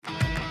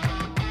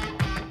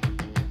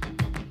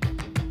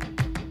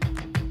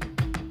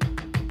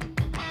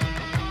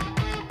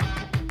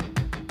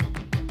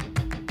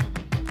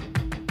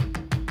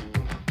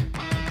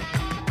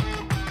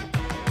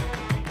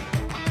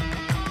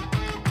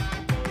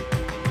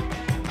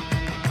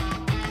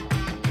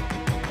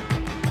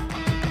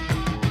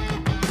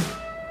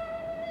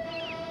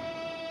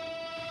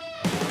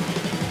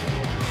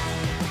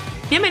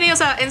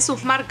Bienvenidos a En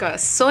sus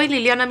marcas. Soy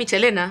Liliana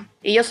Michelena.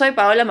 Y yo soy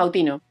Paola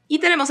Mautino. Y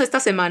tenemos esta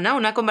semana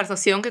una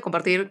conversación que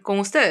compartir con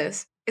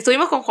ustedes.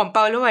 Estuvimos con Juan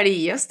Pablo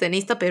Varillas,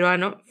 tenista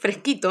peruano,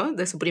 fresquito,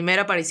 de su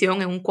primera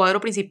aparición en un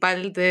cuadro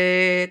principal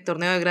de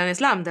torneo de Grand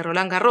Slam, de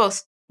Roland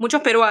Garros.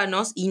 Muchos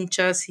peruanos,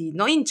 hinchas y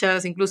no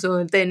hinchas incluso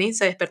del tenis,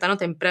 se despertaron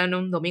temprano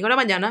un domingo a la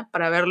mañana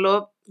para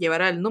verlo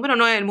llevar al número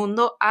 9 del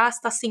mundo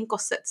hasta 5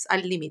 sets,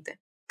 al límite.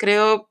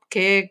 Creo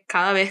que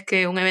cada vez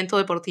que un evento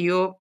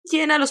deportivo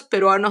llena a los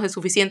peruanos de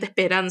suficiente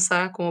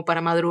esperanza como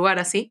para madrugar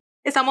así,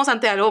 estamos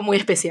ante algo muy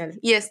especial,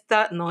 y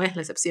esta no es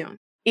la excepción.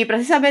 Y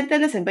precisamente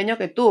el desempeño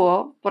que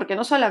tuvo, porque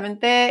no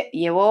solamente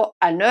llevó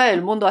al 9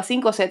 del mundo a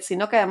 5 sets,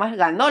 sino que además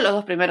ganó los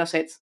 2 primeros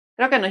sets.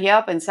 Creo que nos lleva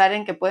a pensar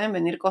en que pueden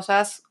venir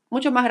cosas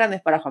mucho más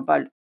grandes para Juan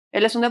Pablo.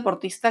 Él es un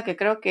deportista que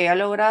creo que ha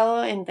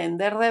logrado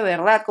entender de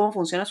verdad cómo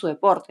funciona su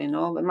deporte,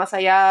 ¿no? Más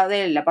allá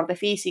de la parte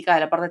física,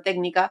 de la parte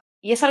técnica.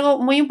 Y es algo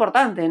muy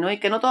importante, ¿no?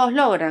 Y que no todos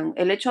logran.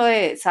 El hecho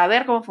de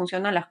saber cómo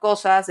funcionan las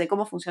cosas, de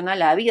cómo funciona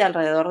la vida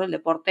alrededor del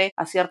deporte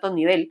a cierto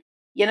nivel.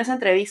 Y en esa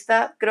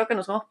entrevista creo que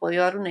nos hemos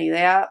podido dar una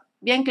idea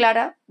bien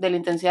clara de la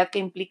intensidad que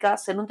implica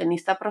ser un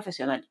tenista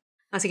profesional.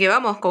 Así que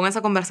vamos con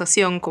esa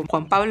conversación con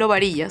Juan Pablo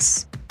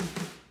Varillas.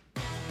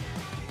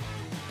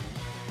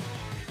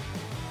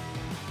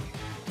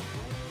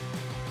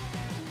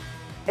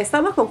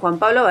 Estamos con Juan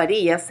Pablo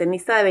Varillas,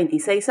 tenista de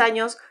 26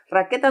 años,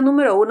 raqueta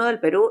número 1 del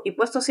Perú y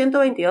puesto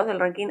 122 del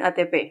ranking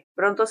ATP,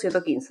 pronto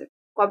 115.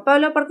 Juan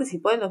Pablo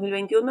participó en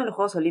 2021 en los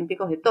Juegos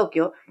Olímpicos de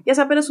Tokio y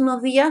hace apenas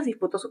unos días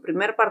disputó su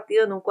primer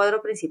partido en un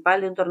cuadro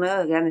principal de un torneo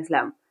de Grand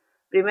Slam.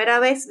 Primera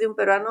vez de un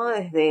peruano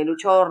desde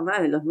Lucho Horna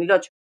en el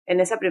 2008. En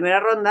esa primera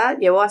ronda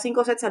llevó a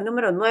 5 sets al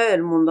número 9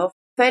 del mundo,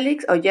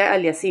 Félix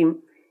Auger-Aliassime,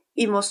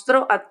 y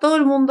mostró a todo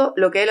el mundo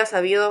lo que él ha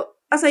sabido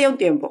hace ya un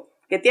tiempo,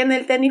 que tiene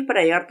el tenis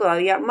para llegar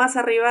todavía más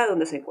arriba de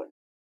donde se encuentra.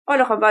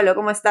 Hola Juan Pablo,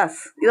 ¿cómo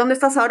estás? ¿Y dónde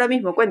estás ahora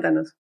mismo?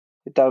 Cuéntanos.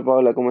 ¿Qué tal,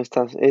 Paola? ¿Cómo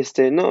estás?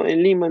 No,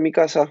 en Lima, en mi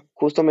casa.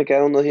 Justo me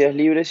quedaron unos días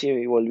libres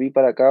y volví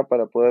para acá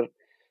para poder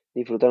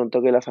disfrutar un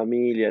toque de la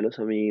familia, los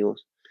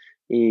amigos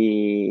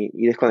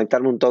y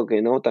desconectarme un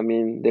toque, ¿no?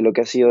 También de lo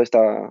que ha sido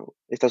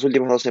estas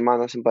últimas 2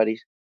 semanas en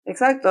París.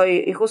 Exacto,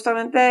 y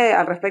justamente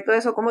al respecto de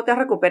eso, ¿cómo te has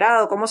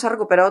recuperado? ¿Cómo se ha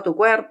recuperado tu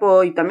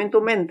cuerpo y también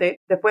tu mente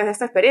después de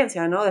esta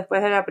experiencia, ¿no?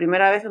 Después de la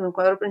primera vez en un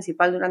cuadro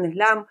principal de un Grand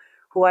Slam,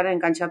 jugar en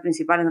cancha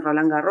principal en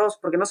Roland Garros,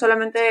 porque no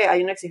solamente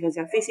hay una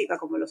exigencia física,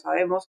 como lo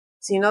sabemos,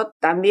 sino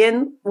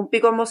también un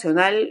pico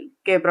emocional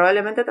que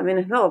probablemente también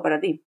es nuevo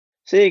para ti.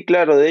 Sí,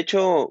 claro, de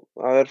hecho,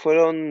 a ver,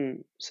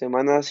 fueron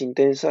semanas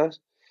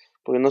intensas,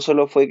 porque no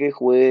solo fue que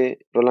jugué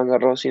Roland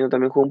Garros, sino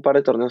también jugué un par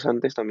de torneos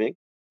antes también.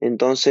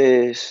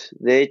 Entonces,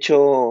 de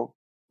hecho,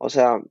 o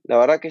sea, la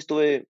verdad que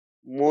estuve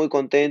muy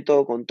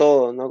contento con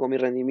todo, ¿no? Con mi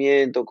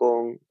rendimiento,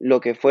 con lo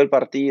que fue el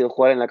partido,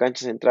 jugar en la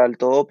cancha central,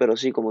 todo, pero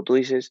sí, como tú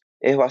dices,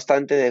 es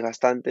bastante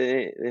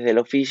desgastante desde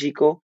lo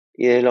físico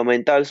y desde lo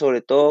mental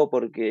sobre todo,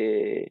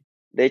 porque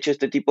de hecho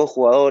este tipo de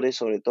jugadores,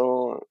 sobre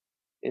todo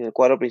en el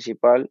cuadro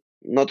principal,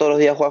 no todos los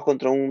días juegas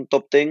contra un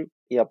top 10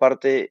 y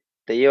aparte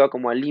te lleva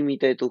como al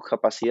límite de tus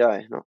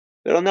capacidades, ¿no?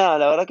 Pero nada,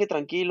 la verdad que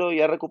tranquilo,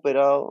 ya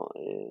recuperado,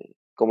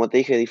 como te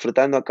dije,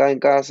 disfrutando acá en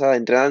casa,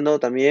 entrenando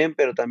también,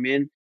 pero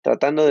también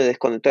tratando de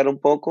desconectar un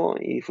poco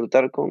y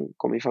disfrutar con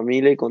mi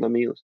familia y con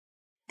amigos.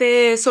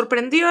 ¿Te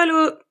sorprendió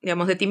algo,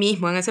 digamos, de ti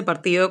mismo en ese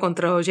partido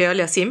contra Auger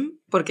Aliassime?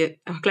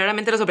 Porque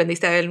claramente lo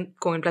sorprendiste a él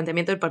con el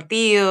planteamiento del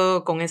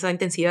partido, con esa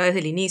intensidad desde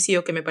el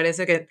inicio, que me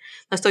parece que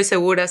no estoy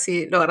segura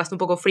si lo agarraste un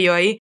poco frío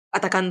ahí,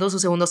 atacando su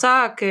segundo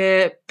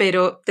saque,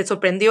 pero ¿te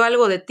sorprendió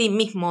algo de ti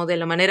mismo, de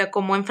la manera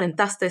como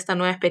enfrentaste esta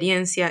nueva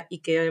experiencia y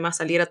que además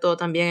saliera todo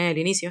tan bien en el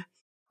inicio?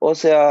 O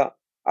sea,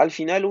 al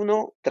final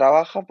uno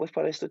trabaja pues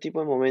para este tipo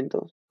de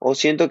momentos, o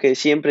siento que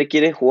siempre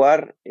quiere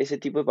jugar ese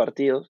tipo de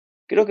partidos.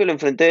 Creo que lo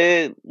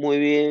enfrenté muy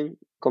bien,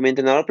 con mi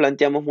entrenador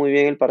planteamos muy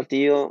bien el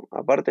partido,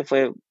 aparte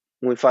fue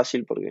muy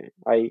fácil porque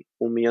hay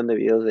 1 millón de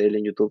videos de él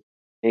en YouTube.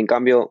 En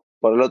cambio,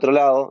 por el otro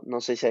lado, no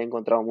sé si ha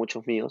encontrado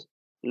muchos míos.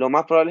 Lo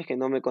más probable es que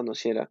no me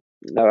conociera.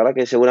 La verdad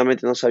que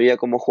seguramente no sabía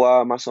cómo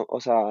jugaba más, o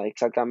sea,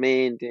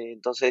 exactamente.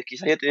 Entonces,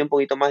 quizás yo tenía un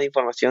poquito más de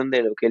información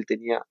de lo que él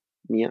tenía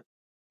mía.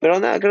 Pero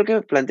nada, creo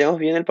que planteamos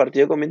bien el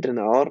partido con mi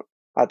entrenador,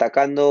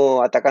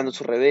 atacando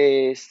su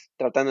revés,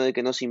 tratando de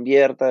que no se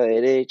invierta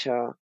de derecha,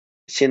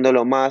 siendo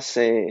lo más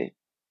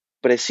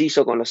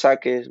preciso con los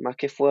saques, más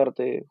que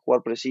fuerte,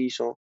 jugar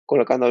preciso,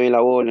 colocando bien la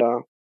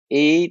bola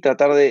y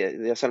tratar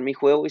de hacer mi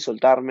juego y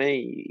soltarme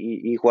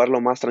y jugar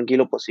lo más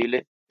tranquilo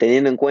posible,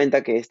 teniendo en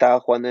cuenta que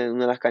estaba jugando en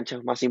una de las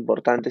canchas más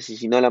importantes y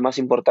si no la más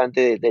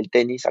importante del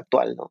tenis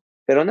actual, ¿no?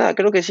 Pero nada,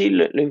 creo que sí,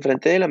 lo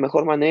enfrenté de la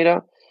mejor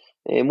manera,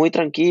 muy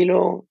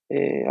tranquilo,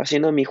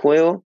 haciendo mi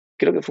juego.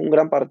 Creo que fue un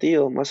gran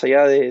partido, más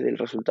allá del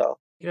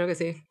resultado. Creo que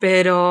sí.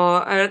 Pero,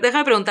 a ver,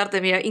 déjame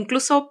preguntarte, mira,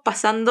 incluso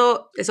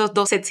pasando esos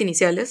 2 sets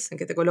iniciales, en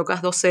que te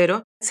colocas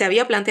 2-0, se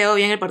había planteado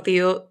bien el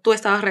partido, tú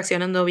estabas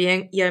reaccionando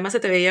bien y además se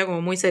te veía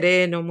como muy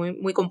sereno, muy,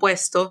 muy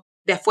compuesto.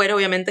 De afuera,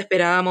 obviamente,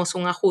 esperábamos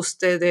un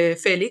ajuste de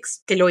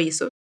Félix, que lo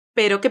hizo.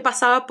 Pero, ¿qué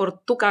pasaba por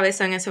tu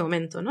cabeza en ese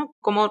momento, no?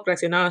 ¿Cómo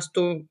reaccionabas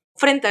tú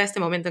frente a este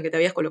momento en que te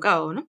habías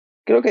colocado, no?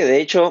 Creo que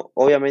de hecho,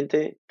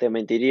 obviamente, te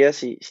mentiría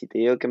si te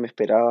digo que me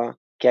esperaba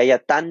que haya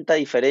tanta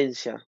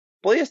diferencia.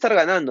 Podía estar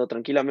ganando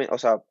tranquilamente, o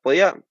sea,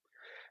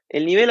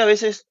 el nivel a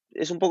veces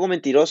es un poco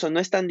mentiroso, no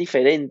es tan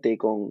diferente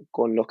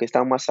con los que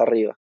están más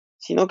arriba,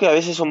 sino que a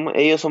veces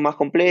ellos son más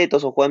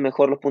completos o juegan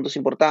mejor los puntos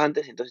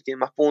importantes, entonces tienen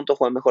más puntos,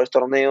 juegan mejores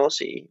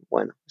torneos y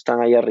bueno,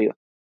 están ahí arriba.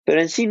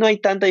 Pero en sí no hay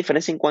tanta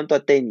diferencia en cuanto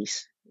a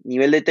tenis,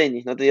 nivel de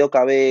tenis, no te digo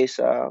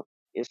cabeza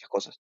y esas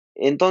cosas.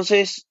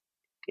 Entonces,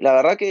 la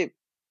verdad que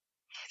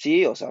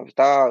sí, o sea,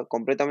 estaba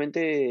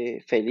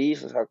completamente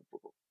feliz, o sea,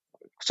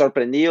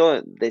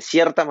 sorprendido de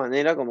cierta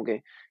manera, como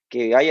que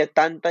haya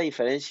tanta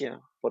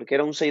diferencia, porque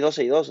era un 6-2,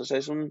 6-2, o sea,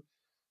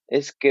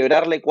 es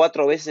quebrarle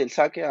 4 veces el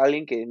saque a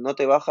alguien que no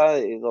te baja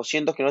de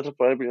 200 kilómetros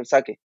por hora el primer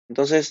saque.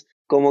 Entonces,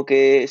 como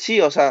que sí,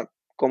 o sea,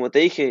 como te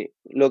dije,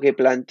 lo que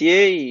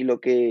planteé y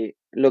lo que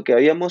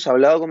habíamos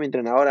hablado con mi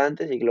entrenador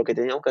antes y lo que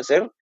teníamos que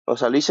hacer, o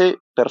sea, lo hice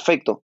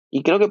perfecto.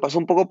 Y creo que pasó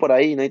un poco por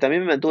ahí, ¿no? Y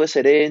también me mantuve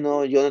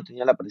sereno, yo no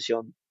tenía la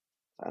presión,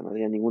 o sea, no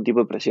había ningún tipo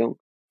de presión.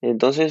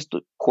 Entonces,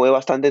 jugué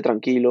bastante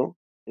tranquilo.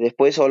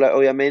 Después,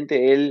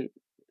 obviamente, él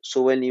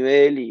sube el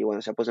nivel y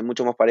bueno, se puede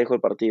mucho más parejo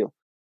el partido.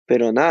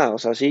 Pero nada, o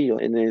sea, sí,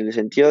 en el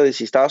sentido de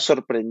si estaba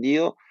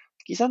sorprendido,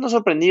 quizás no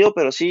sorprendido,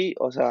 pero sí,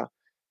 o sea,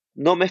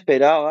 no me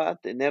esperaba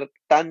tener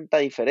tanta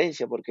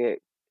diferencia,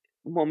 porque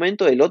un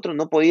momento del otro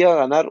no podía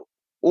ganar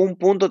un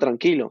punto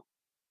tranquilo.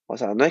 O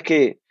sea, no es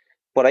que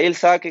por ahí el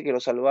saque que lo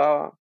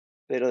salvaba,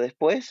 pero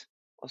después,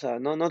 o sea,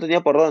 no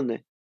tenía por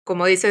dónde.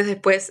 Como dices,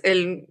 después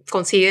él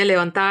consigue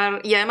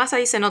levantar y además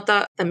ahí se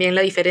nota también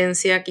la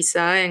diferencia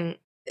quizá en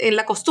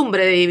la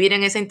costumbre de vivir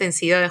en esa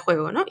intensidad de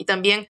juego, ¿no? Y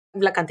también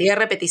la cantidad de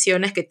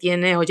repeticiones que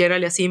tiene Oyer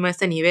Aliassime a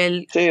este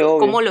nivel. Sí,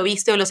 ¿Cómo obvio. lo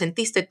viste o lo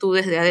sentiste tú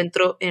desde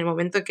adentro en el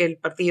momento en que el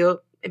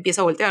partido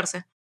empieza a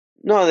voltearse?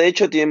 No, de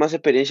hecho tiene más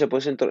experiencia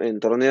pues en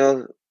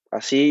torneos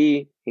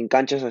así, en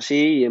canchas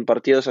así y en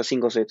partidos a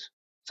 5 sets.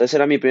 O sea, ese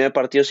era mi primer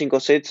partido 5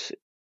 sets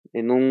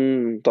en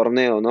un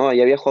torneo, ¿no?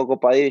 Ahí había jugado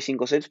Copa Davis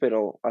 5 sets,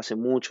 pero hace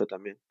mucho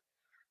también.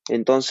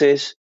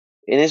 Entonces,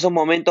 en esos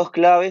momentos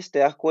claves te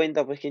das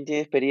cuenta pues quién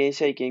tiene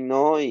experiencia y quién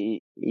no, y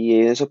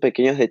en esos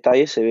pequeños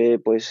detalles se ve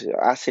pues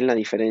hacen la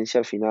diferencia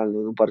al final, ¿no?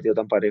 De un partido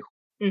tan parejo.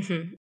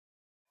 Ujú.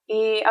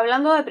 Y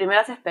hablando de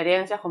primeras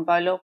experiencias, Juan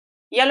Pablo,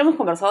 ya lo hemos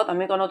conversado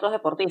también con otros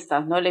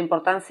deportistas, ¿no? La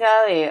importancia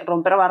de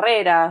romper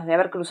barreras, de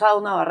haber cruzado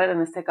una barrera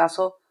en este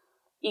caso,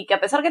 y que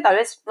a pesar que tal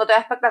vez no te da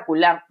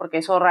espectacular, porque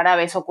eso rara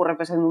vez ocurre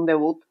pues en un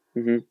debut,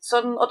 Ujú.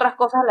 son otras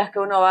cosas las que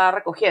uno va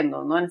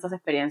recogiendo, ¿no? En estas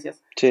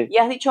experiencias. Sí. Y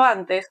has dicho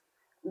antes,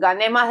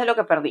 gané más de lo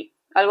que perdí.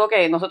 Algo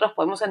que nosotros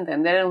podemos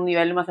entender en un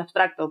nivel más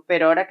abstracto,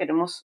 pero ahora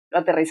queremos lo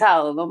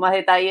aterrizado, ¿no? Más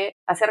detalle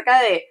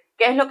acerca de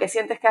qué es lo que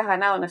sientes que has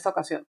ganado en esta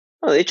ocasión.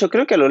 No, de hecho,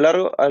 creo que a lo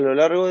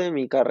largo de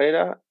mi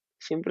carrera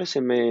siempre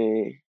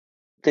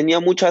tenía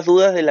muchas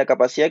dudas de la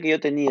capacidad que yo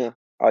tenía.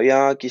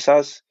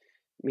 Quizás,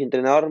 mi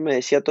entrenador me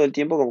decía todo el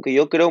tiempo como que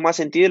yo creo más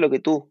en ti de lo que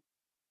tú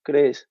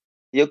crees.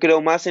 Yo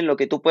creo más en lo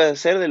que tú puedes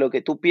hacer de lo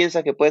que tú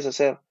piensas que puedes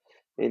hacer.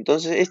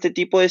 Entonces, este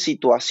tipo de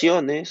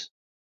situaciones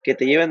que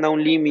te llevan a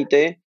un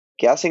límite,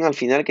 que hacen al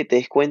final que te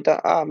des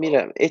cuenta,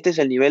 mira, este es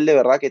el nivel de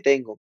verdad que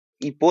tengo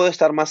y puedo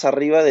estar más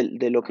arriba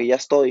de lo que ya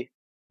estoy.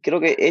 Creo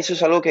que eso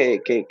es algo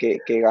que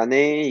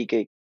gané y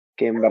que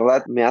en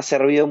verdad me ha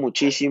servido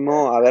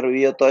muchísimo haber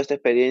vivido toda esta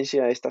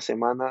experiencia estas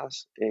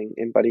semanas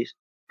en París.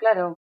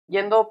 Claro,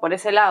 yendo por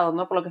ese lado,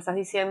 ¿no? Por lo que estás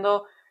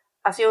diciendo,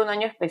 ha sido un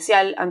año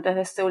especial antes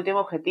de este último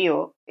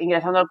objetivo,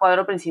 ingresando al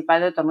cuadro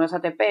principal de torneos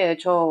ATP. De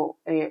hecho,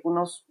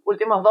 unos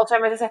últimos 12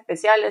 meses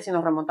especiales y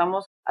nos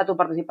remontamos a tu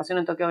participación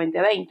en Tokio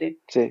 2020,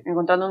 Sí.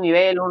 encontrando un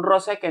nivel, un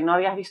roce que no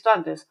habías visto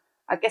antes.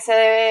 ¿A qué se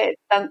debe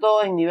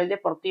tanto en nivel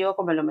deportivo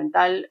como en lo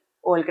mental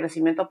o el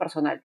crecimiento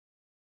personal?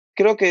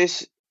 Creo que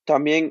es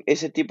también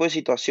ese tipo de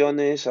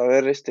situaciones,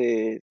 haber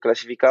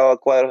clasificado a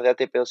cuadros de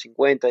ATP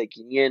 250, de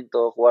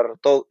 500,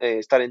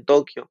 estar en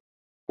Tokio,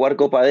 jugar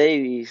Copa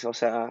Davis, o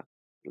sea,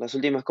 las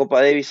últimas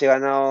Copa Davis he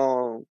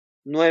ganado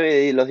 9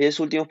 de los 10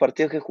 últimos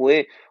partidos que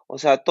jugué, o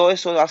sea, todo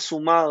eso ha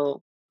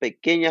sumado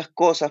pequeñas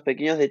cosas,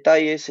 pequeños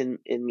detalles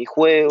en mi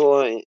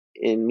juego,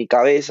 en mi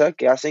cabeza,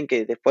 que hacen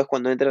que después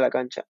cuando entre a la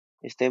cancha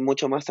esté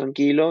mucho más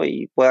tranquilo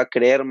y pueda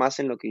creer más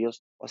en lo que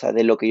o sea,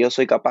 de lo que yo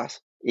soy capaz.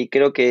 Y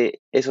creo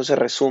que eso se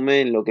resume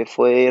en lo que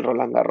fue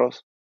Roland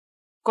Garros.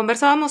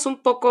 Conversábamos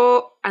un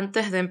poco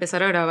antes de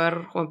empezar a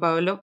grabar, Juan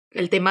Pablo,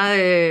 el tema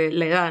de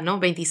la edad, ¿no?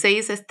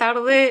 26 es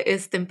tarde,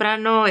 es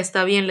temprano,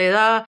 está bien la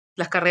edad,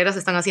 las carreras se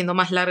están haciendo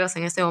más largas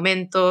en este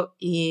momento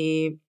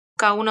y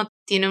cada uno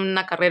tiene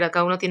una carrera,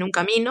 cada uno tiene un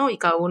camino y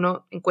cada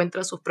uno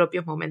encuentra sus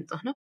propios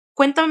momentos, ¿no?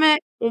 Cuéntame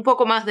un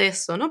poco más de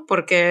eso, ¿no?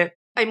 Porque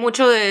hay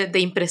mucho de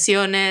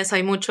impresiones,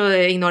 hay mucho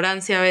de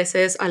ignorancia a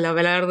veces al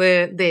hablar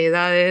de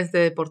edades,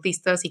 de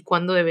deportistas y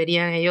cuándo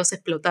deberían ellos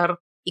explotar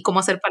y cómo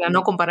hacer para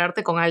no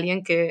compararte con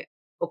alguien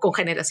o con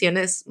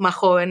generaciones más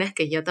jóvenes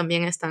que ya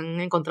también están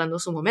encontrando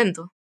su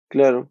momento.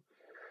 Claro.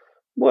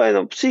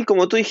 Bueno, sí,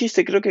 como tú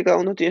dijiste, creo que cada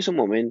uno tiene su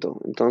momento.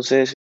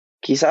 Entonces,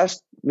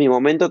 quizás mi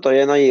momento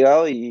todavía no ha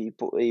llegado y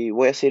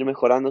voy a seguir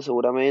mejorando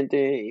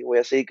seguramente y voy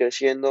a seguir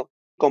creciendo.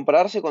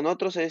 Compararse con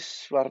otros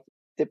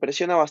te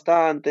presiona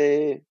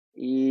bastante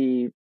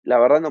y la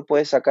verdad no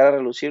puedes sacar a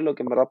relucir lo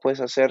que en verdad puedes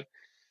hacer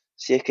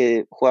si es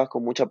que juegas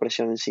con mucha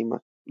presión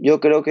encima.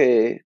 Yo creo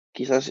que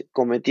quizás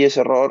cometí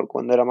ese error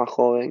cuando era más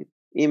joven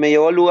y me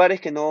llevó a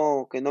lugares que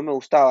no me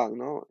gustaban,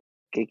 ¿no?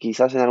 Que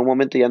quizás en algún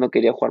momento ya no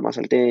quería jugar más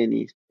al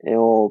tenis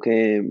o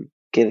que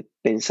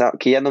pensaba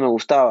que ya no me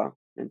gustaba.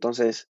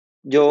 Entonces,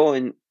 yo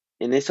en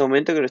ese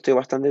momento creo que estoy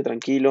bastante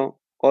tranquilo.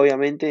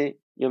 Obviamente,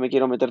 yo me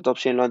quiero meter top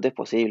 100 lo antes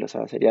posible, o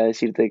sea, sería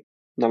decirte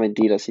una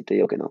mentira si te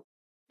digo que no.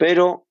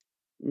 Pero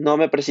no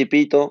me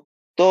precipito,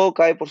 todo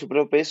cae por su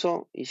propio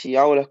peso y si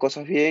hago las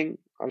cosas bien,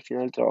 al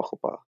final el trabajo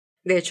paga.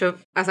 De hecho,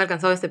 has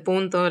alcanzado este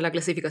punto, la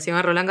clasificación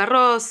a Roland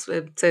Garros,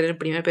 ser el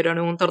primer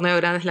peruano en un torneo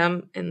de Grand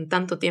Slam en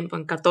tanto tiempo,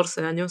 en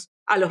 14 años,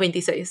 a los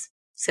 26.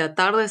 Sea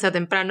tarde, sea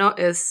temprano,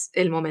 es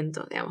el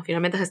momento, digamos.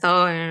 Finalmente has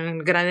estado en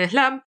Grand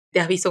Slam, te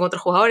has visto con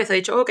otros jugadores, has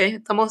dicho, ok,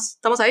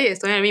 estamos ahí,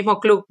 estoy en el mismo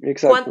club.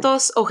 Exacto.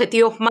 ¿Cuántos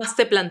objetivos más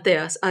te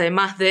planteas,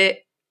 además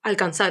de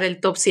alcanzar el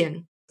top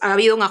 100? ¿Ha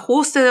habido un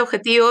ajuste de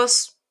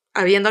objetivos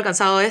habiendo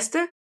alcanzado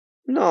este?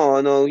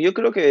 No, yo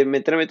creo que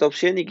meterme top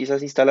 100 y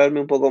quizás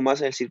instalarme un poco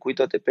más en el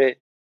circuito ATP,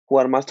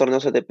 jugar más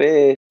torneos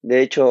ATP,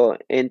 de hecho,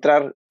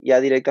 entrar ya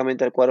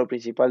directamente al cuadro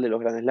principal de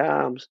los Grand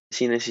Slams,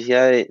 sin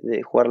necesidad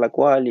de jugar la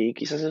qual, y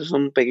quizás esos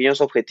son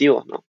pequeños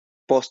objetivos, ¿no?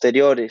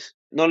 Posteriores.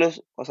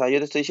 O sea, yo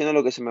te estoy diciendo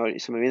lo que se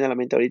me viene a la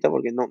mente ahorita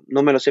porque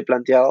no me los he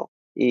planteado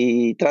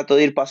y trato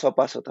de ir paso a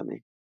paso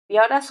también. Y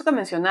ahora eso que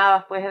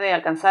mencionabas, pues, de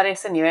alcanzar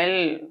ese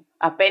nivel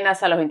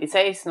apenas a los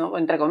 26, ¿no?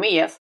 Entre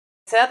comillas,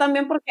 se da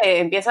también porque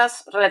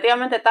empiezas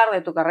relativamente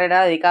tarde tu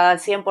carrera dedicada al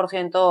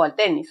 100% al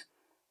tenis.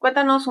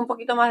 Cuéntanos un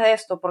poquito más de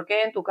esto. ¿Por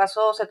qué en tu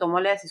caso se tomó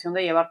la decisión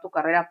de llevar tu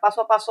carrera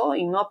paso a paso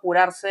y no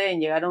apurarse en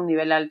llegar a un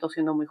nivel alto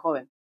siendo muy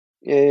joven?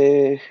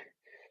 Eh,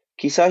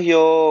 Quizás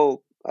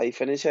yo, a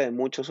diferencia de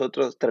muchos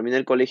otros, terminé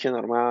el colegio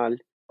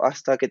normal.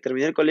 Hasta que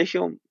terminé el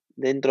colegio,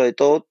 dentro de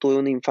todo, tuve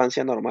una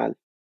infancia normal.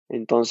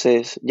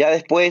 Entonces, ya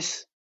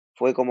después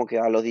fue como que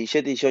a los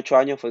 17, 18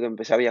 años fue que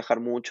empecé a viajar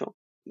mucho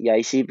y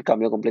ahí sí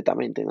cambió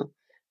completamente, ¿no?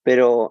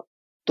 Pero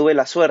tuve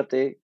la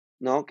suerte,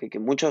 ¿no? Que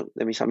muchos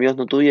de mis amigos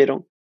no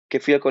tuvieron, que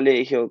fui al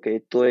colegio,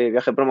 que tuve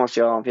viaje de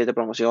promoción, fiesta de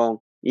promoción,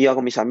 iba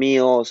con mis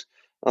amigos,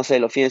 no sé,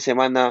 los fines de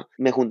semana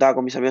me juntaba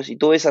con mis amigos y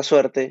tuve esa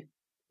suerte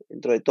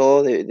dentro de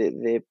todo,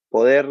 de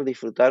poder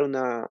disfrutar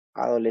una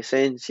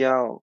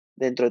adolescencia o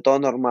dentro de todo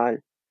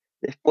normal.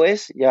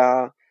 Después,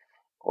 ya,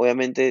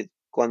 obviamente,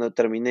 cuando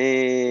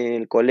terminé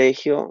el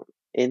colegio,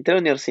 entré a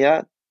la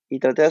universidad y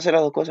traté de hacer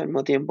las dos cosas al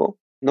mismo tiempo.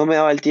 No me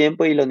daba el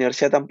tiempo y la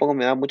universidad tampoco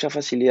me daba muchas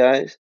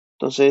facilidades.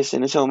 Entonces,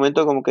 en ese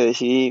momento como que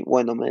decidí,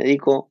 bueno, me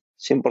dedico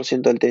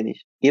 100% al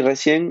tenis. Y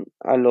recién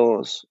a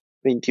los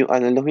 21,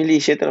 en el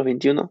 2017, a los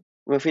 21,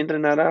 me fui a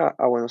entrenar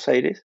a Buenos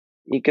Aires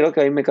y creo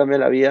que ahí me cambia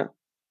la vida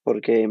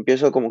porque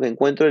empiezo como que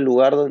encuentro el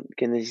lugar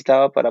que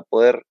necesitaba para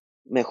poder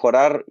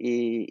mejorar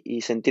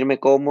y sentirme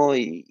cómodo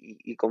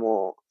y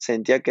como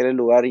sentía que era el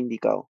lugar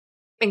indicado.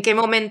 ¿En qué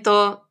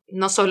momento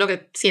no solo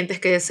que sientes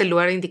que es el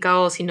lugar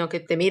indicado, sino que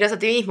te miras a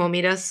ti mismo,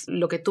 miras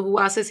lo que tú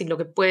haces y lo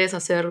que puedes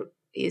hacer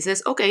y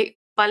dices, ok,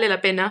 vale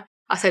la pena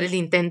hacer el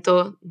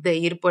intento de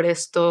ir por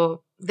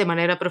esto de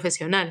manera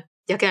profesional?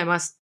 Ya que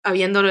además,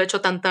 habiéndolo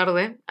hecho tan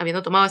tarde,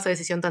 habiendo tomado esta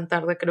decisión tan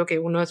tarde, creo que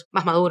uno es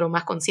más maduro,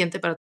 más consciente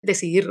para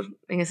decidir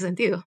en ese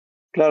sentido.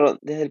 Claro,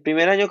 desde el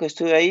primer año que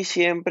estuve ahí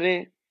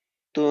siempre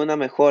tuve una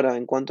mejora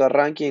en cuanto a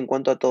ranking, en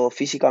cuanto a todo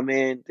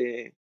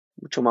físicamente,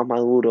 mucho más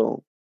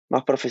maduro,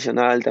 más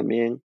profesional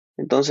también.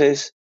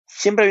 Entonces,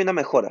 siempre había una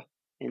mejora,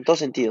 en todo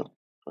sentido.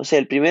 O sea,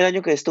 el primer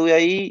año que estuve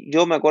ahí,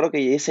 yo me acuerdo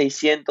que llegué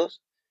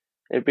 600.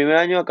 El primer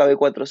año acabé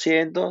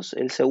 400,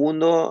 el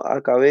segundo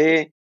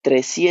acabé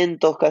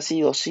 300,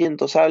 casi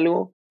 200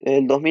 algo.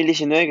 El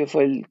 2019, que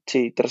fue el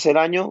sí, tercer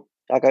año,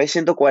 acabé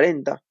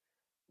 140.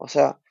 O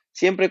sea,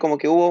 siempre como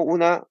que hubo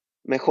una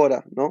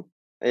mejora, ¿no?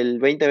 El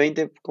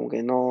 2020 como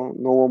que no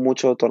hubo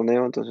mucho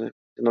torneo, entonces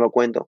no lo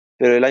cuento.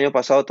 Pero el año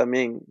pasado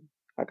también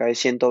acabé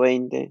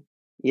 120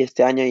 y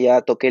este año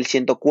ya toqué el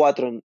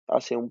 104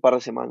 hace un par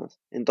de semanas.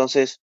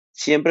 Entonces,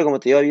 siempre como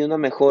te digo, había una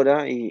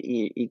mejora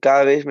y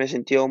cada vez me he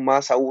sentido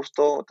más a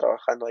gusto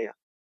trabajando allá.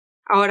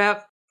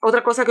 Ahora,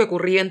 otra cosa que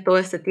ocurría en todo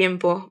este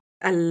tiempo,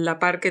 a la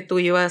par que tú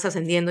ibas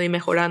ascendiendo y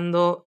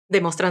mejorando,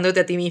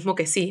 demostrándote a ti mismo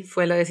que sí,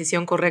 fue la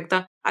decisión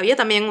correcta, había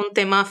también un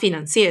tema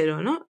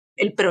financiero, ¿no?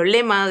 El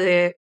problema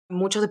de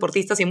muchos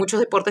deportistas y muchos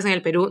deportes en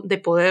el Perú de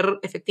poder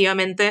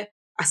efectivamente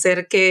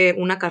hacer que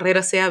una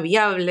carrera sea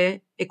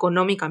viable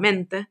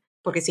económicamente,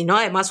 porque si no,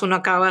 además uno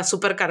acaba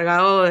súper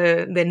cargado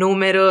de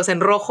números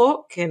en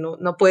rojo que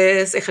no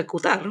puedes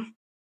ejecutar.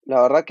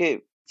 La verdad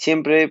que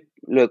siempre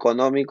lo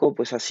económico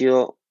pues ha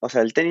sido, o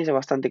sea, el tenis es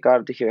bastante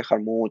caro, tienes que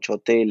viajar mucho,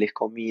 hoteles,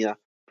 comida.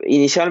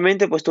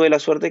 Inicialmente pues tuve la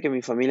suerte que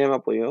mi familia me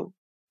apoyó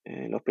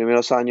en los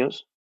primeros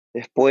años.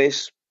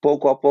 Después,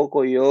 poco a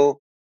poco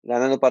yo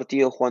ganando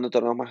partidos, jugando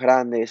torneos más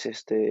grandes,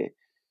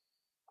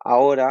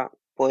 ahora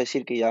puedo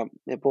decir que ya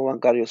me puedo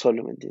bancar yo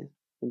solo, ¿me entiendes?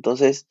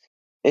 Entonces,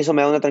 eso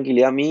me da una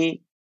tranquilidad a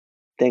mí.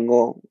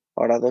 Tengo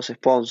ahora dos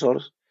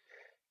sponsors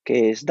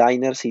que es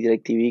Diners y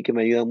DirecTV, que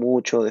me ayudan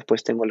mucho.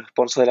 Después tengo los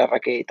sponsors de la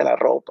raqueta, la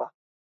ropa.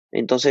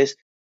 Entonces,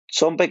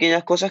 son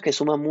pequeñas cosas que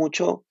suman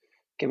mucho,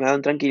 que me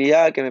dan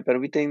tranquilidad, que me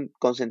permiten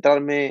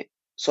concentrarme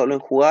solo en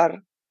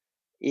jugar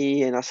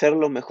y en hacer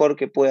lo mejor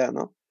que pueda,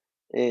 ¿no?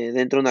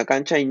 Dentro de una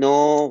cancha y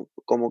no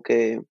como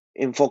que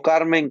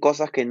enfocarme en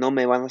cosas que no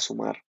me van a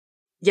sumar.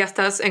 Ya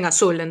estás en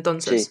azul Sí,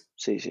 entonces.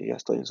 sí, sí, ya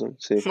estoy en sol,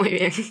 sí, Muy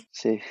bien.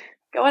 sí,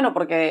 Qué bueno,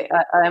 porque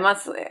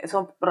además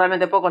son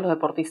realmente pocos los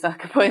deportistas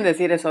que pueden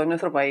decir eso en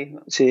nuestro país,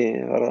 ¿no? sí,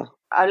 es verdad.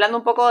 Hablando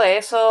un poco de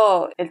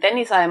eso, el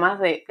tenis, además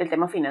del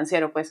tema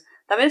financiero, pues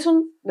también es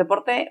un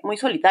deporte muy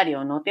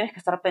solitario, ¿no? Tienes que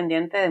estar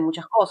pendiente de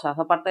muchas cosas,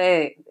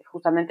 aparte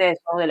justamente de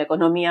eso, de la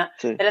economía,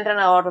 Sí, del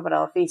entrenador,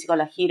 preparador físico,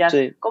 las giras.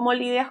 sí. ¿Cómo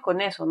lidias con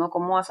eso, no?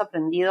 ¿Cómo has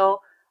aprendido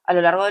a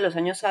lo largo de los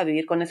años a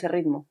vivir con ese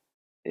ritmo?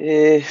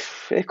 Eh,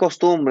 es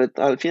costumbre,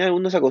 al final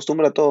uno se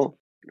acostumbra a todo.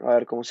 A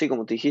ver, como sí,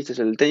 como te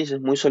dijiste, el tenis es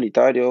muy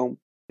solitario,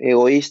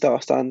 egoísta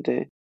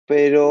bastante,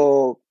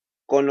 pero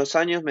con los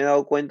años me he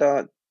dado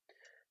cuenta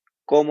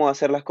cómo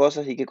hacer las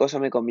cosas y qué cosa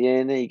me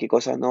conviene y qué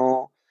cosas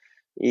no,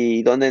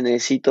 y dónde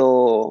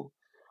necesito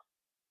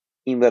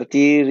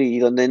invertir y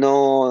dónde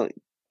no,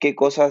 qué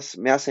cosas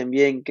me hacen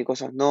bien, qué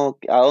cosas no,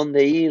 a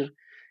dónde ir,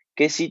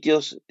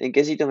 en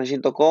qué sitios me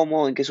siento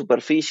cómodo, en qué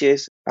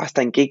superficies,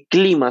 hasta en qué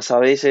climas a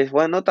veces.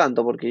 Bueno, no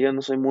tanto, porque yo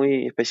no soy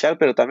muy especial,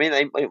 pero también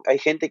hay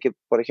gente que,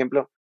 por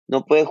ejemplo,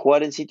 no puede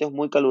jugar en sitios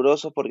muy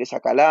calurosos porque se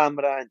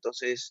acalambra,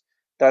 entonces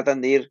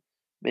tratan de ir,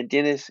 ¿me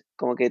entiendes?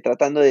 Como que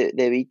tratando de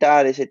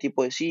evitar ese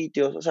tipo de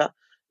sitios. O sea,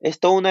 es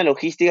toda una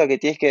logística que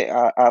tienes que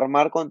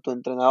armar con tu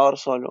entrenador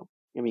solo,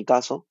 en mi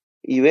caso,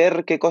 y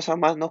ver qué cosa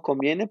más nos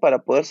conviene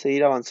para poder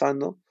seguir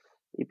avanzando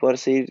y poder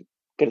seguir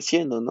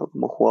creciendo, ¿no?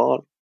 Como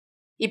jugador.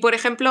 Y por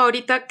ejemplo,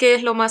 ahorita, ¿qué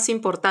es lo más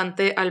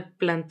importante al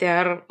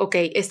plantear, ok,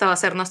 esta va a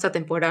ser nuestra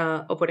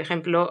temporada? O por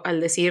ejemplo,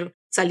 al decir,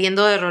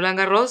 saliendo de Roland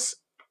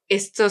Garros,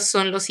 estos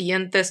son los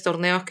siguientes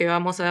torneos que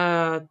vamos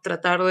a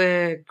tratar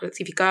de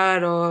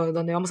clasificar o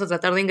donde vamos a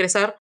tratar de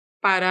ingresar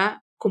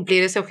para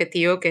cumplir ese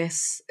objetivo que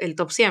es el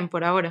top 100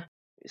 por ahora.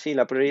 Sí,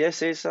 la prioridad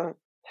es esa.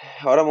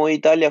 Ahora me voy a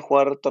Italia a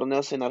jugar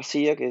torneos en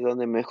arcilla, que es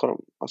donde mejor,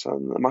 o sea,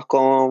 más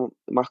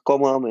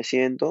cómodo me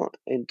siento.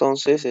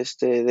 Entonces,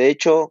 de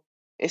hecho,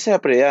 esa es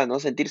la prioridad, ¿no?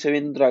 Sentirse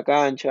bien dentro de la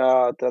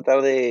cancha,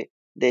 tratar de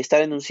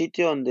estar en un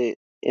sitio donde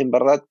en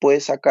verdad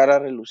puedes sacar a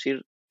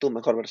relucir tu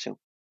mejor versión.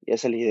 Y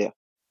esa es la idea.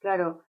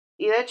 Claro.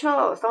 Y de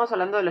hecho, estamos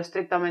hablando de lo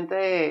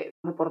estrictamente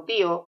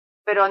deportivo,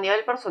 pero a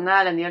nivel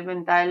personal, a nivel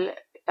mental,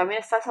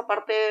 también está esa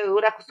parte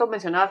dura, justo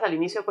mencionabas al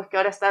inicio, pues que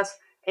ahora estás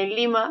en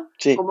Lima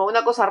Sí, como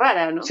una cosa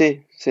rara, ¿no?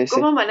 sí, sí, sí.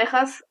 ¿Cómo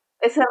manejas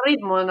ese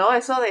ritmo, ¿no?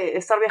 Eso de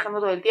estar viajando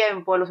todo el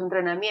tiempo, los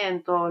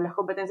entrenamientos, las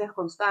competencias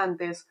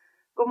constantes.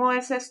 ¿Cómo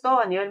es esto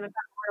a nivel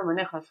mental? ¿Cómo lo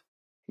manejas?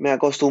 Me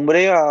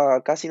acostumbré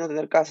a casi no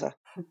tener casa,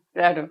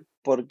 Claro.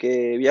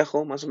 porque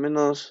viajo más o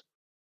menos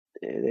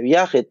de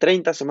viaje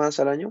 30 semanas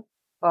al año.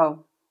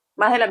 Wow.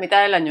 Más de la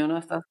mitad del año, ¿no?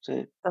 Sí,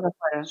 Estás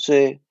afuera.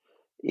 sí.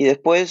 Y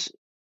después,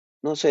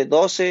 no sé,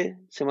 12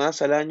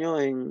 semanas al año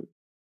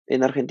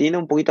en Argentina,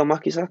 un poquito más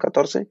quizás,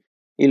 14,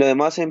 y lo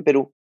demás en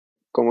Perú.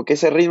 Como que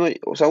ese ritmo,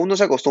 o sea, uno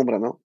se acostumbra,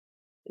 ¿no?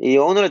 Y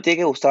a uno le tiene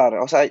que gustar.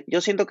 O sea,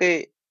 yo siento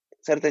que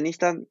ser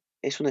tenista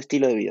es un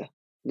estilo de vida,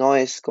 no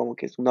es como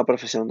que es una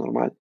profesión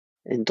normal.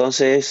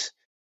 Entonces,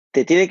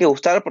 te tiene que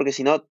gustar porque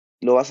si no,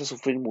 lo vas a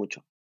sufrir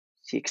mucho.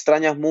 Si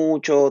extrañas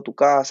mucho tu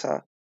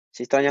casa,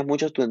 si extrañas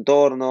mucho tu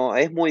entorno,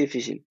 es muy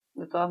difícil,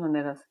 De todas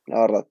maneras.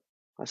 la verdad.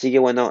 Así que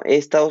bueno,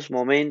 estos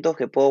momentos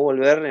que puedo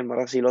volver, en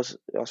verdad sí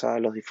o sea,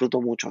 los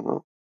disfruto mucho,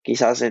 ¿no?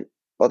 Quizás en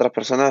otras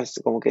personas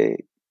como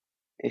que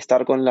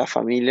estar con la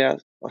familia,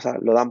 o sea,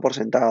 lo dan por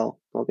sentado,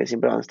 ¿no? Que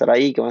siempre van a estar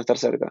ahí, que van a estar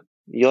cerca.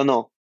 Yo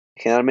no.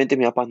 Generalmente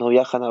mis papás no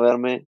viajan a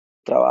verme,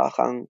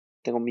 trabajan,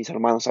 tengo mis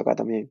hermanos acá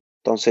también.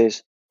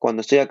 Entonces,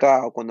 cuando estoy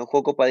acá o cuando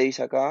juego Copa Davis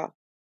acá,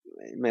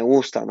 me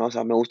gusta, ¿no? O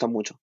sea, me gusta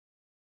mucho.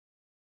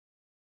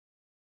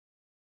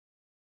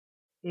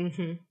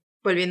 Ujú.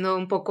 Volviendo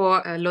un poco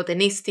a lo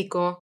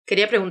tenístico,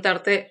 quería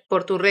preguntarte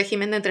por tu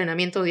régimen de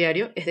entrenamiento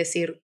diario, es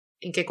decir,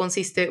 en qué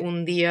consiste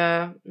un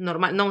día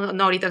normal, no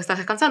ahorita que estás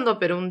descansando,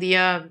 pero un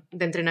día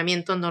de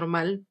entrenamiento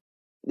normal.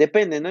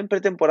 Depende, ¿no? En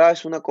pretemporada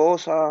es una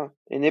cosa,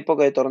 en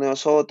época de torneo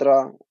es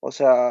otra. O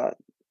sea,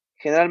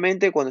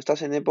 generalmente cuando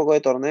estás en época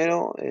de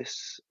torneo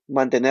es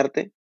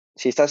mantenerte.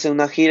 Si estás en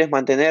una gira es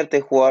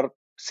mantenerte, jugar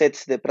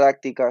sets de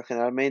práctica,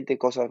 generalmente,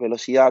 cosas,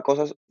 velocidad,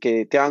 cosas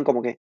que te hagan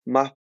como que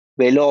más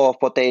veloz,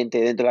 potente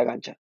dentro de la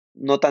cancha.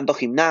 No tanto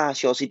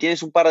gimnasio, si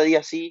tienes un par de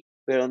días sí,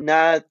 pero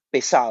nada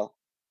pesado,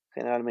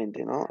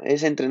 generalmente, ¿no?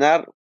 Es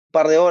entrenar un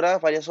par de horas,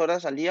 varias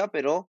horas al día,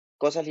 pero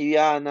cosas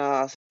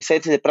livianas,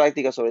 sets de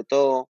práctica sobre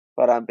todo,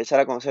 para empezar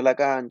a conocer la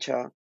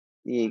cancha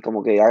y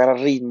como que agarrar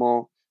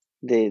ritmo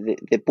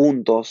de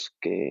puntos,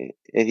 que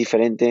es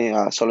diferente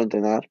a solo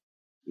entrenar.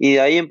 Y de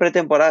ahí en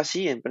pretemporada,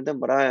 sí, en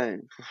pretemporada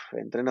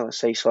entreno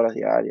 6 horas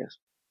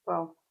diarias.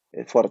 Wow.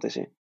 Es fuerte,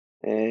 sí.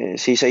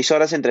 Sí, 6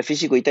 horas entre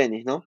físico y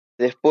tenis, ¿no?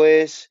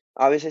 Después,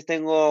 a veces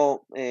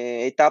tengo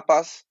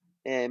etapas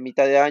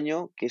mitad de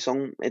año, que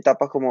son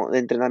etapas como de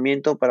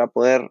entrenamiento para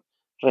poder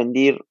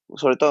rendir.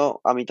 Sobre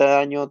todo a mitad de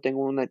año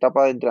tengo una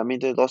etapa de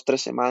entrenamiento de 2, 3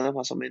 semanas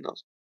más o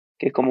menos,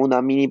 que es como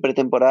una mini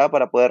pretemporada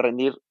para poder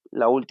rendir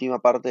la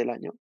última parte del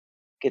año,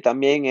 que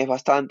también es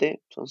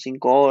bastante, son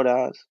 5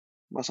 horas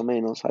más o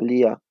menos al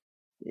día.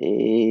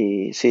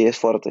 Y sí, es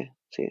fuerte,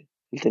 sí.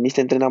 El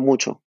tenista entrena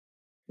mucho.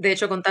 De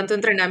hecho, con tanto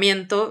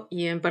entrenamiento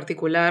y en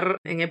particular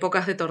en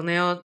épocas de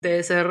torneo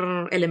debe ser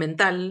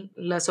elemental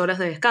las horas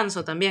de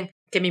descanso también,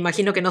 que me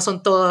imagino que no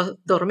son todas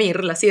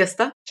dormir, la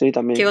siesta. Sí, ¿Qué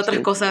también, otras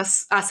sí.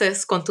 cosas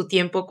haces con tu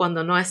tiempo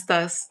cuando no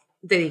estás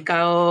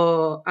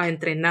dedicado a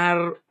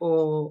entrenar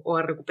o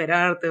a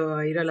recuperarte o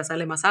a ir a la sala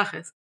de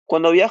masajes?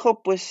 Cuando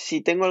viajo, pues si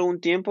tengo algún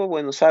tiempo,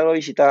 bueno, salgo a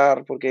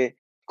visitar, porque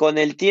con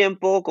el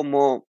tiempo,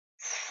 como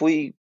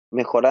fui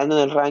mejorando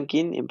en el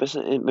ranking,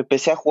 me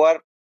empecé a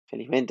jugar,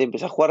 felizmente,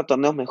 empecé a jugar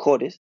torneos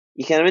mejores.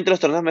 Y generalmente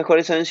los torneos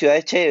mejores son en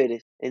ciudades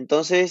chéveres.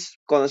 Entonces,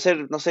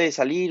 conocer, no sé,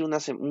 salir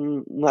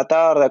una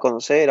tarde a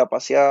conocer, a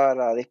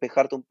pasear, a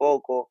despejarte un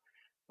poco,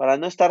 para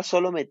no estar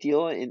solo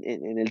metido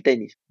en el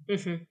tenis.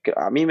 Ujú. Que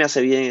a mí me hace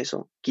bien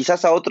eso.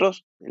 Quizás a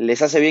otros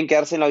les hace bien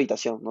quedarse en la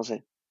habitación, no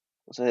sé.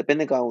 O sea,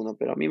 depende de cada uno,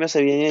 pero a mí me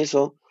hace bien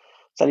eso,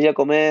 salir a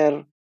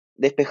comer,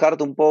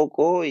 despejarte un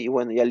poco y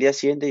bueno, y al día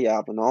siguiente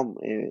ya, pues no,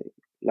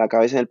 la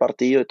cabeza en el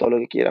partido y todo lo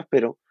que quieras,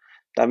 pero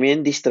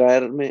también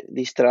distraerme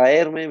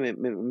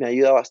me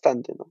ayuda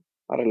bastante, ¿no?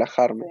 A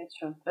relajarme. De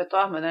hecho, de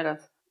todas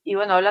maneras. Y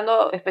bueno,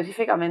 hablando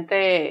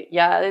específicamente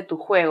ya de tu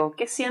juego,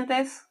 ¿qué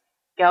sientes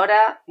que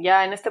ahora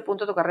ya en este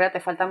punto de tu carrera te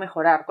falta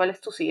mejorar? ¿Cuál es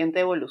tu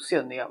siguiente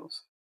evolución,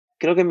 digamos?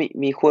 Creo que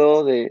mi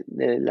juego de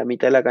la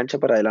mitad de la cancha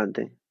para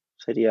adelante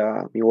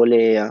sería mi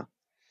volea,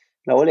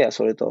 la volea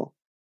sobre todo.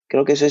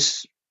 Creo que eso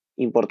es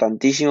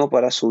importantísimo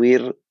para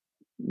subir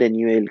de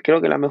nivel.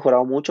 Creo que la ha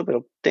mejorado mucho,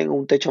 pero tengo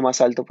un techo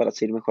más alto para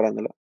seguir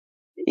mejorándola.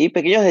 Y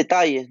pequeños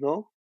detalles,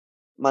 ¿no?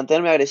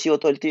 Mantenerme agresivo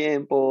todo el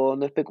tiempo,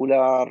 no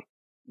especular,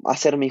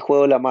 hacer mi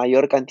juego la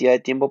mayor cantidad de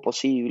tiempo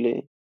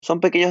posible.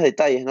 Son pequeños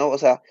detalles, ¿no? O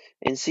sea,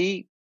 en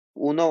sí,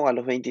 uno a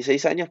los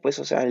 26 años, pues,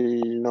 o sea,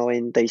 el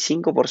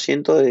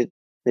 95%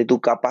 de tu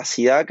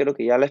capacidad creo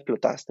que ya la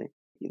explotaste.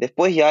 Y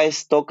después ya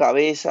es todo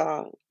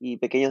cabeza y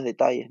pequeños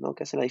detalles, ¿no?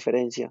 Que hacen la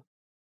diferencia.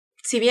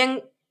 Si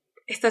bien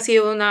esta ha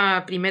sido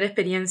una primera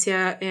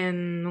experiencia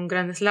en un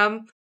Grand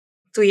Slam,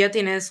 tú ya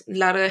tienes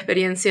larga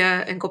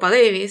experiencia en Copa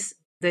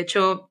Davis. De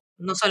hecho,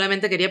 no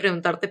solamente quería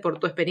preguntarte por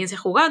tu experiencia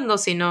jugando,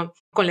 sino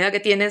con la edad que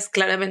tienes,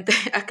 claramente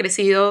has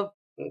crecido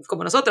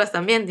como nosotras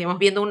también, digamos,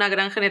 viendo una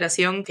gran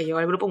generación que llegó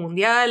al Grupo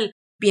Mundial,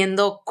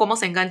 viendo cómo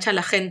se engancha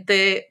la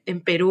gente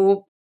en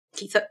Perú,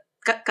 quizá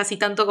casi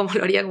tanto como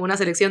lo haría con una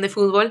selección de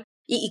fútbol,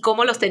 y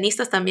cómo los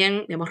tenistas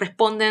también, digamos,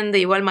 responden de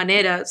igual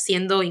manera,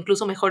 siendo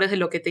incluso mejores de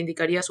lo que te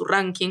indicaría su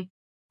ranking.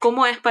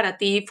 ¿Cómo es para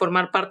ti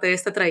formar parte de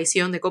esta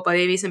tradición de Copa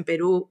Davis en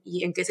Perú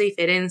y en qué se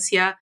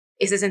diferencia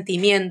ese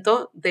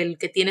sentimiento del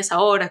que tienes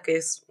ahora, que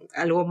es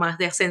algo más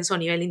de ascenso a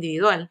nivel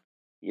individual?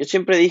 Yo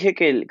siempre dije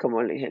que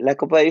como le dije, la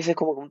Copa Davis es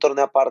como un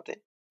torneo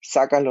aparte.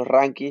 Sacas los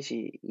rankings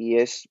y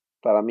es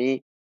para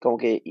mí como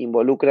que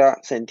involucra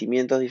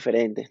sentimientos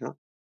diferentes, ¿no?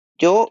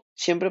 Yo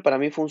siempre para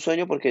mí fue un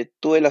sueño porque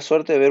tuve la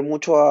suerte de ver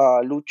mucho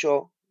a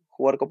Lucho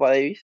jugar Copa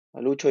Davis,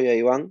 a Lucho y a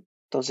Iván.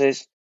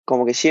 Entonces,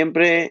 como que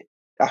siempre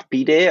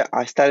aspiré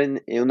a estar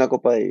en una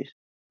Copa Davis.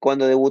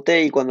 Cuando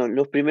debuté y cuando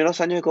los primeros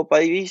años de Copa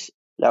Davis,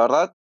 la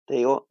verdad, te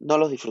digo, no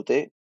los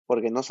disfruté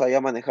porque no sabía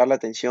manejar la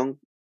tensión.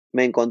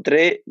 Me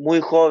encontré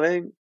muy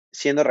joven,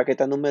 siendo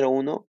raqueta número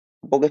uno,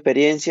 con poca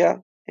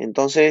experiencia,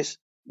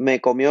 entonces me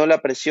comió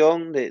la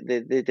presión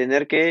de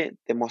tener que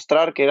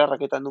demostrar que era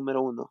raqueta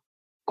número uno.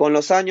 Con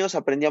los años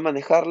aprendí a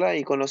manejarla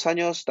y con los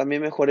años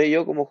también mejoré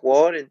yo como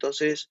jugador,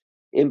 entonces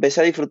empecé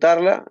a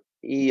disfrutarla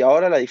y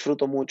ahora la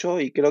disfruto mucho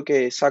y creo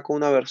que saco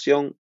una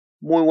versión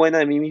muy buena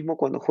de mí mismo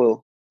cuando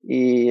juego.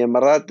 Y en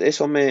verdad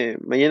eso me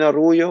llena de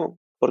orgullo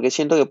porque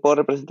siento que puedo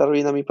representar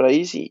bien a mi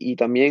país y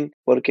también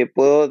porque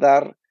puedo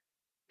dar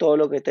todo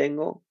lo que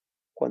tengo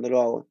cuando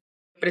lo hago.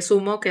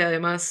 Presumo que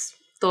además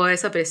toda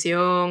esa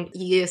presión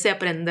y ese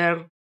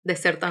aprender de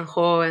ser tan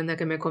joven, de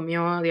que me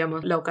comió,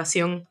 digamos, la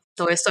ocasión,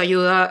 todo esto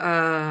ayuda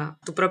a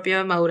tu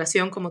propia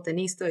maduración como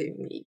tenista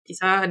y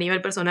quizá a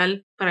nivel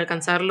personal para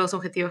alcanzar los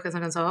objetivos que has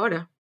alcanzado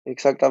ahora.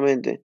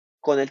 Exactamente.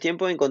 Con el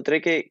tiempo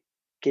encontré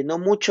que no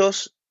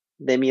muchos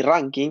de mi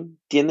ranking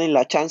tienen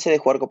la chance de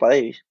jugar Copa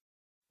Davis.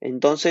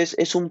 Entonces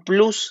es un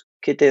plus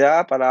que te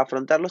da para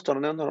afrontar los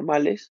torneos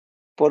normales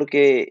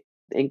porque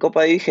en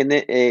Copa Davis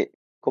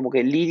como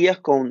que lidias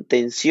con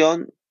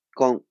tensión,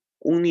 con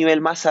un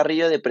nivel más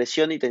arriba de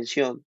presión y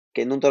tensión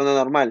que en un torneo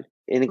normal.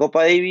 En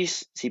Copa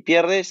Davis, si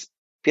pierdes,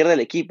 pierde el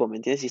equipo, ¿me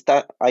entiendes? Si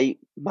está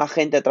hay más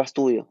gente atrás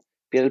tuyo,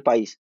 pierde el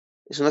país.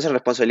 Es una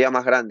responsabilidad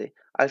más grande.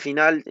 Al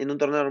final, en un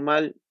torneo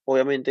normal,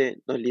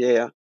 obviamente no es la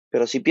idea,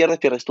 pero si pierdes,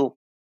 pierdes tú.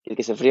 El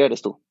que se fría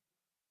eres tú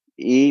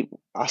y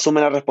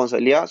asume la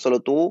responsabilidad solo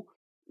tú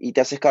y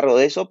te haces cargo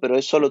de eso, pero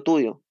es solo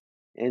tuyo.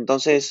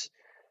 Entonces,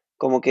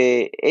 como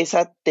que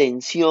esa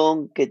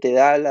tensión que te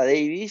da la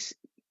Davis,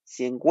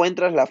 si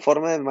encuentras la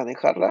forma de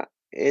manejarla,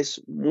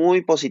 es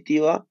muy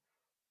positiva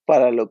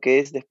para lo que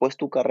es después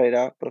tu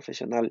carrera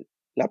profesional,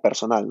 la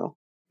personal, ¿no?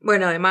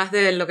 Bueno, además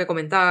de lo que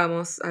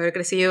comentábamos, haber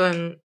crecido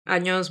en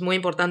años muy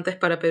importantes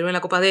para Perú en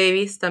la Copa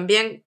Davis,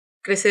 también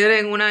crecer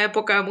en una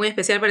época muy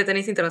especial para el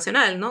tenis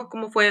internacional, ¿no?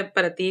 ¿Cómo fue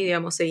para ti,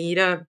 digamos,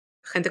 seguir a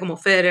gente como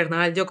Federer,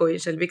 Nadal,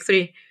 Djokovic, el Big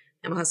Three,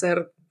 digamos,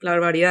 hacer la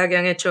barbaridad que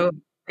han hecho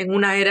en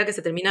una era que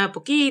se termina a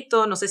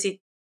poquito? No sé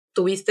si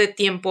tuviste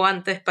tiempo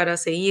antes para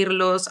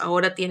seguirlos,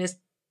 ahora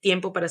tienes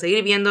tiempo para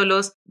seguir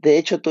viéndolos. De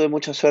hecho, tuve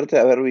mucha suerte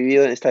de haber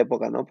vivido en esta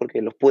época, ¿no?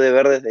 Porque los pude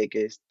ver desde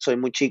que soy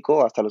muy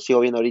chico hasta los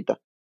sigo viendo ahorita.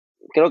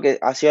 Creo que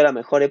ha sido la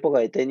mejor época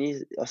de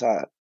tenis. O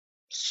sea,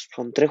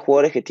 son tres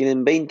jugadores que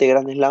tienen 20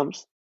 Grand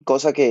Slams,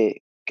 cosa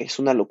que es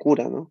una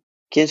locura, ¿no?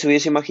 ¿Quién se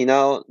hubiese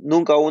imaginado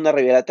nunca hubo una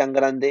rivalidad tan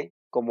grande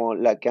como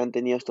la que han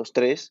tenido estos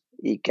tres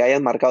y que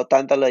hayan marcado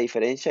tanta la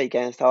diferencia y que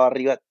hayan estado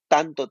arriba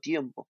tanto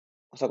tiempo?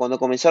 O sea, cuando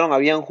comenzaron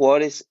habían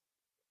jugadores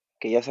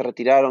que ya se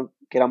retiraron,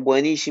 que eran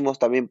buenísimos,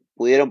 también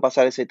pudieron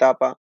pasar esa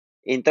etapa,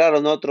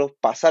 entraron otros,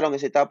 pasaron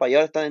esa etapa y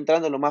ahora están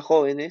entrando los más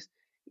jóvenes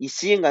y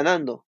siguen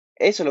ganando.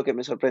 Eso es lo que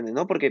me sorprende,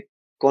 ¿no? Porque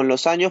con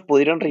los años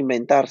pudieron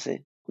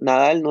reinventarse.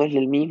 Nadal no es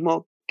el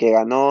mismo que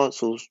ganó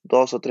sus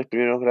dos o tres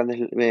primeros grandes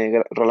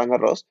Roland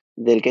Garros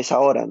del que es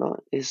ahora,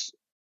 ¿no?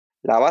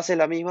 La base es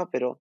la misma,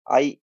 pero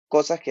hay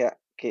cosas que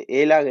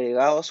él ha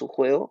agregado a su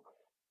juego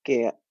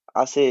que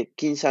hace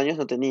 15 años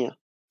no tenía.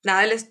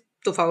 Nadal es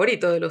tu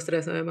favorito de los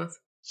tres,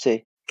 además.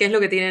 Sí. ¿Qué es lo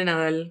que tiene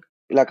Nadal?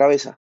 La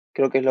cabeza,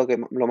 creo que es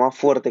lo más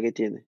fuerte que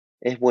tiene.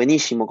 Es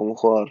buenísimo como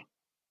jugador,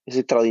 es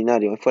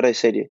extraordinario, es fuera de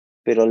serie,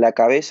 pero la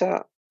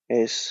cabeza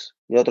es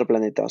de otro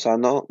planeta. O sea,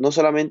 no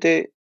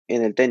solamente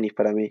en el tenis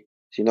para mí,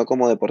 sino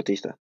como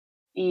deportista.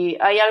 ¿Y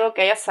hay algo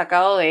que hayas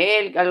sacado de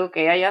él, algo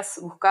que hayas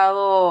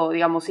buscado,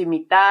 digamos,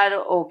 imitar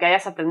o que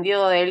hayas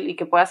aprendido de él y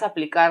que puedas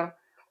aplicar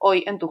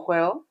hoy en tu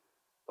juego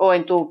o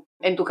en tu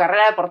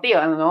carrera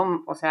deportiva,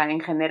 ¿no? O sea, en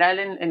general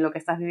en lo que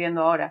estás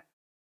viviendo ahora.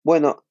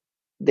 Bueno,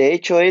 de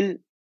hecho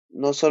él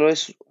no solo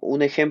es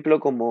un ejemplo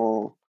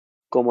como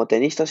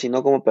tenista,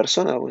 sino como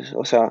persona, pues.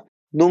 O sea,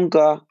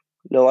 nunca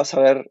lo vas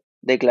a ver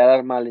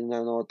declarar mal en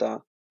una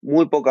nota.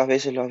 Muy pocas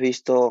veces lo has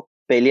visto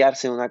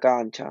pelearse en una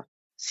cancha.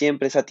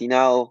 Siempre es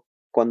atinado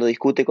cuando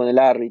discute con el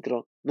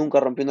árbitro. Nunca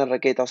rompió una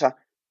raqueta. O sea,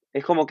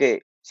 es como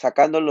que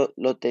sacando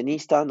lo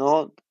tenista,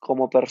 ¿no?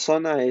 Como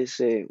persona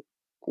es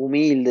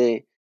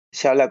humilde,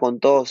 se habla con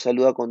todos,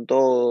 saluda con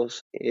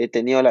todos. He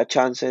tenido la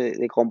chance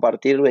de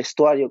compartir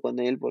vestuario con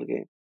él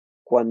porque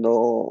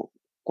cuando,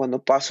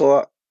 cuando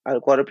paso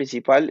al cuadro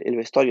principal, el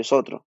vestuario es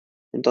otro.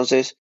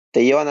 Entonces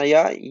te llevan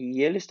allá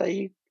y él está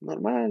ahí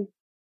normal.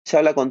 Se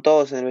habla con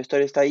todos, en el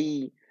vestuario está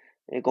ahí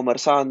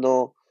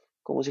conversando,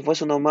 como si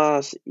fuese uno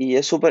más. Y él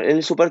es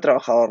súper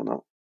trabajador,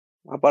 ¿no?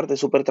 Aparte,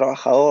 súper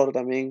trabajador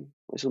también.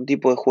 Es un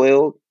tipo de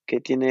juego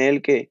que tiene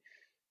él que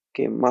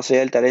más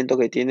allá del talento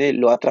que tiene,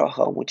 lo ha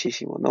trabajado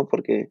muchísimo, ¿no?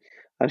 Porque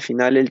al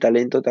final el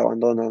talento te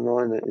abandona,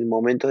 ¿no? En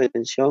momentos de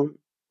tensión,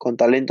 con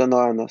talento no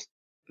ganas.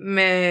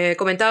 Me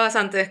comentabas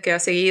antes que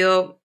has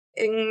seguido,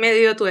 en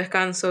medio de tu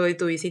descanso y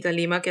tu visita a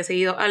Lima, que has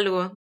seguido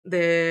algo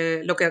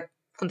de lo que ha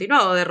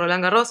continuado de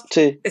Roland Garros.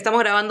 Sí, Estamos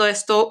grabando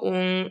esto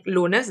un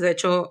lunes, de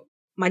hecho,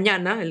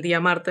 mañana, el día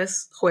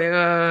martes,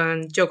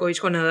 juegan Djokovic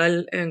con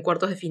Nadal en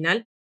cuartos de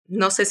final.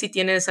 No sé si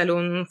tienes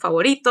algún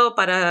favorito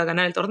para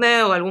ganar el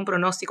torneo o algún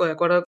pronóstico de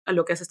acuerdo a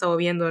lo que has estado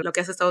viendo, a lo que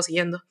has estado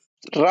siguiendo.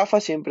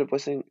 Rafa siempre,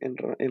 pues en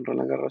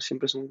Roland Garros,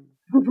 siempre es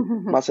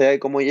más allá de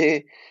cómo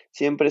llegue,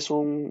 siempre es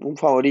un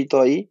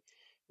favorito ahí.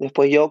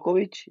 Después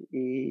Djokovic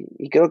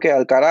y creo que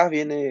Alcaraz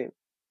viene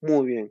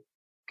muy bien.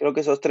 Creo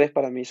que esos tres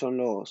para mí son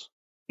los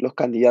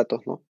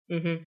candidatos, ¿no?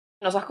 Ujú.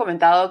 Nos has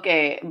comentado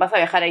que vas a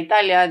viajar a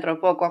Italia dentro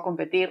de poco a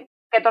competir.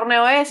 ¿Qué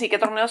torneo es y qué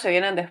torneos se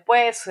vienen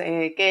después?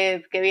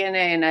 ¿Qué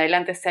viene en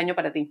adelante este año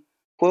para ti?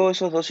 Juego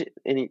esos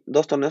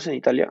dos torneos en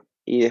Italia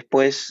y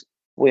después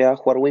voy a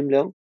jugar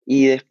Wimbledon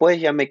y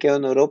después ya me quedo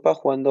en Europa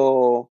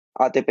jugando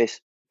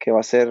ATPs, que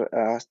va a ser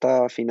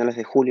hasta finales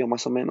de julio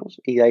más o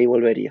menos, y de ahí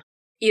volvería.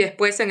 Y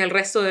después en el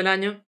resto del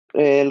año.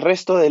 El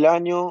resto del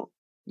año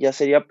ya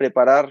sería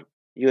preparar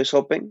US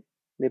Open,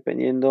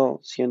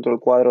 dependiendo si entro al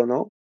cuadro o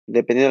no,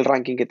 dependiendo del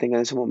ranking que tenga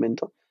en ese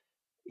momento.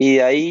 Y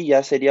de ahí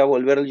ya sería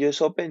volver al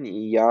US Open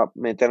y ya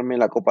meterme en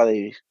la Copa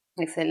Davis.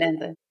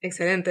 Excelente.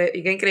 Excelente.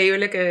 Y qué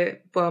increíble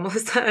que podamos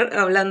estar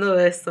hablando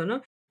de esto,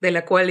 ¿no? De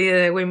la quali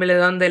de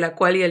Wimbledon, de la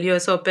quali del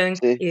US Open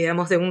Sí, y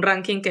digamos de un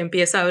ranking que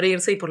empieza a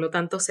abrirse y por lo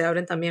tanto se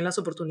abren también las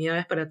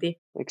oportunidades para ti.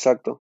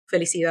 exacto.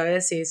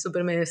 Felicidades y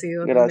súper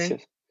merecido también.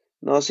 Gracias.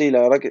 No, sí,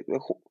 la verdad que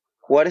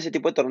jugar ese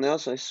tipo de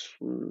torneos es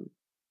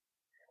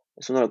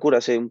una locura.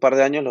 Hace un par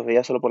de años los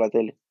veía solo por la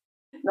tele.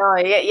 No,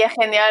 y es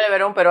genial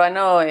ver a un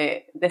peruano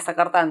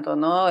destacar tanto,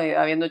 ¿no?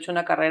 Habiendo hecho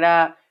una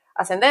carrera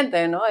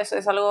ascendente, ¿no?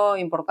 Es algo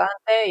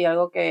importante y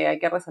algo que hay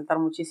que resaltar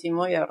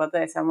muchísimo y de verdad te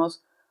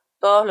deseamos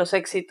todos los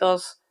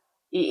éxitos.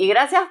 Y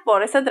gracias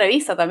por esta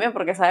entrevista también,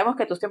 porque sabemos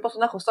que tus tiempos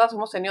son ajustados.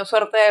 Hemos tenido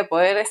suerte de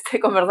poder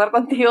conversar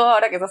contigo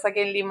ahora que estás aquí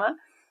en Lima.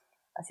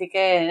 Así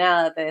que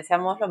nada, te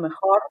deseamos lo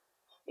mejor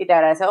y te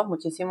agradecemos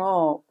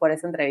muchísimo por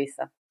esta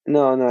entrevista.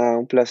 No, nada,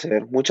 un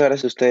placer. Muchas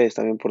gracias a ustedes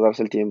también por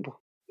darse el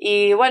tiempo.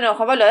 Y bueno,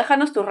 Juan Pablo,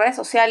 déjanos tus redes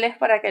sociales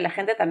para que la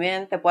gente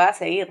también te pueda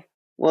seguir.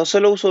 Bueno,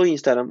 solo uso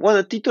Instagram.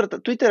 Bueno,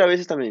 Twitter a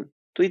veces también.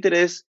 Twitter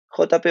es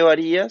JP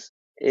Varillas.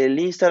 El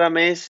Instagram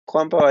es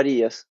Juanpa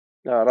Varillas.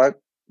 La verdad,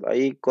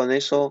 ahí con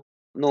eso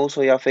no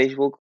uso ya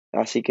Facebook,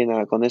 así que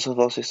nada, con esos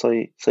dos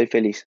soy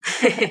feliz.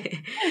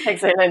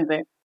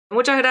 Excelente.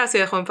 Muchas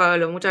gracias, Juan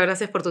Pablo. Muchas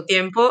gracias por tu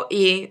tiempo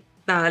y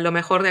nada, lo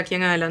mejor de aquí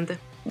en adelante.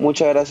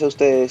 Muchas gracias a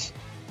ustedes.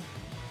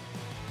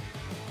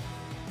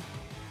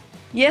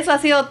 Y eso ha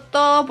sido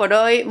todo por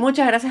hoy.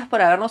 Muchas gracias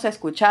por habernos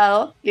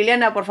escuchado.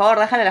 Liliana, por favor,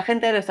 déjale a la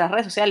gente de nuestras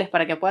redes sociales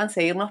para que puedan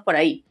seguirnos por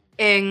ahí.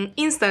 En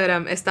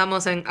Instagram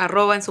estamos en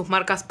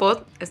 @ensusmarcaspod.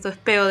 Esto es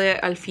POD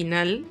al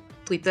final.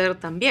 Twitter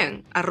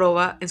también,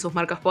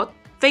 @ensusmarcaspod.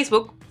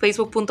 Facebook,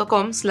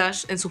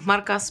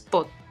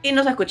 facebook.com/ensusmarcaspod. Y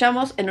nos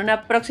escuchamos en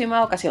una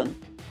próxima ocasión.